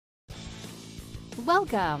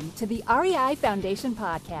Welcome to the REI Foundation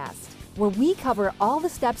Podcast, where we cover all the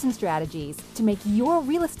steps and strategies to make your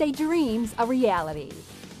real estate dreams a reality.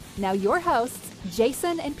 Now your hosts,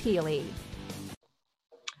 Jason and Peely.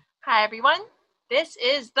 Hi, everyone. This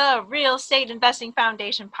is the Real Estate Investing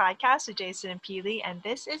Foundation Podcast with Jason and Peely, and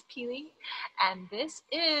this is Peely, and this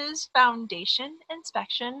is Foundation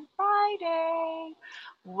Inspection Friday.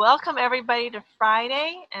 Welcome, everybody, to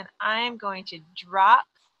Friday, and I am going to drop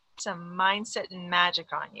some mindset and magic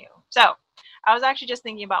on you. So, I was actually just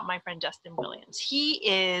thinking about my friend Justin Williams. He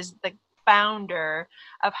is the founder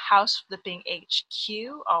of House Flipping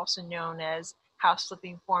HQ, also known as House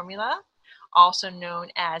Flipping Formula, also known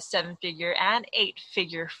as 7-figure and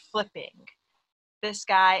 8-figure flipping. This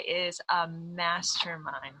guy is a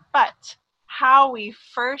mastermind. But how we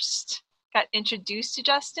first got introduced to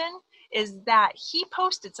Justin is that he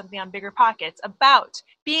posted something on Bigger Pockets about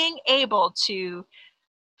being able to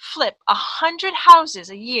flip 100 houses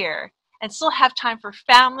a year and still have time for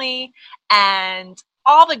family and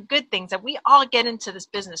all the good things that we all get into this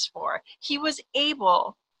business for. He was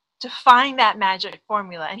able to find that magic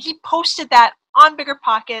formula, and he posted that on Bigger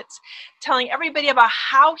Pockets, telling everybody about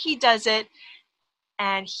how he does it,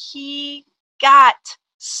 and he got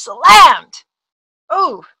slammed.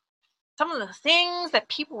 Oh, some of the things that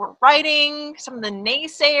people were writing, some of the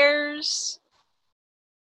naysayers.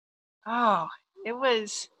 Oh, it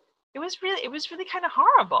was really kind of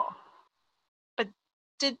horrible. But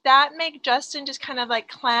did that make Justin just kind of like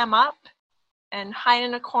clam up and hide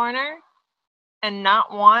in a corner and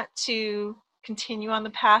not want to continue on the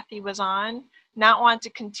path he was on, not want to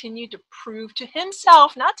continue to prove to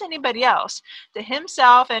himself, not to anybody else, to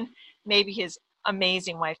himself and maybe his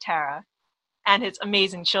amazing wife Tara and his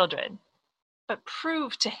amazing children, but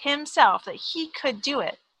prove to himself that he could do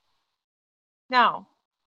it? No,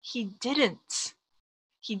 he didn't.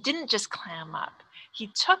 He didn't just clam up. He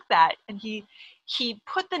took that and he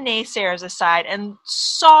put the naysayers aside and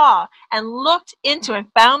saw and looked into and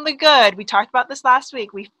found the good. We talked about this last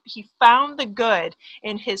week. He found the good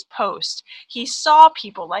in his post. He saw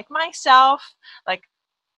people like myself, like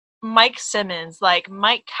Mike Simmons, like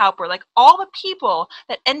Mike Cowper, like all the people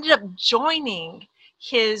that ended up joining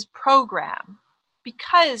his program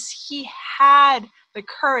because he had the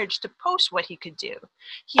courage to post what he could do.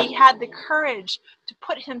 He had the courage to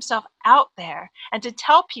put himself out there and to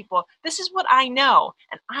tell people, this is what I know,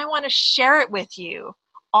 and I want to share it with you.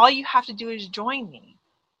 All you have to do is join me.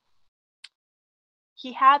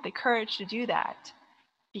 He had the courage to do that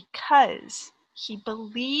because he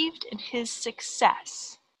believed in his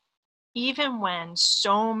success, even when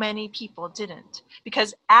so many people didn't.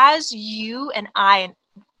 Because as you and I, and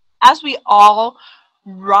as we all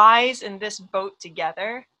rise in this boat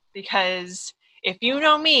together, because if you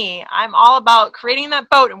know me, I'm all about creating that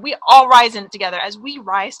boat and we all rise in it together. As we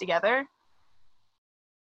rise together,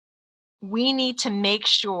 we need to make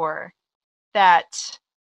sure that,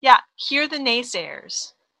 hear the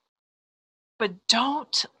naysayers, but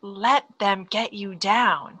don't let them get you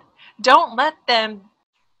down. Don't let them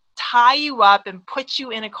tie you up and put you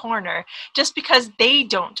in a corner just because they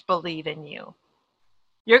don't believe in you.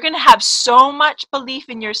 You're going to have so much belief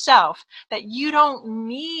in yourself that you don't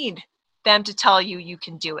need them to tell you you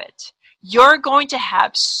can do it. You're going to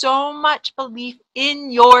have so much belief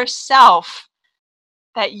in yourself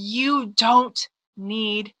that you don't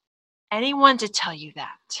need anyone to tell you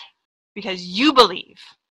that, because you believe.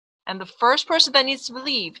 And the first person that needs to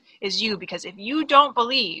believe is you, because if you don't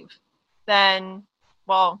believe, then,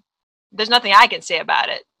 well, there's nothing I can say about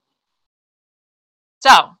it.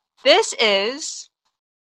 So, this is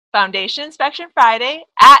Foundation Inspection Friday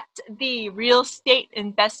at the Real Estate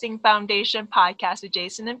Investing Foundation Podcast with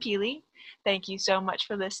Jason and Peely. Thank you so much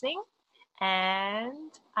for listening,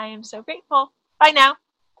 and I am so grateful. Bye now.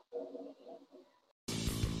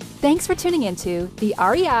 Thanks for tuning into the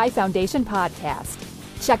REI Foundation Podcast.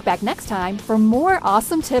 Check back next time for more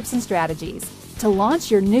awesome tips and strategies to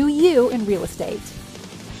launch your new you in real estate.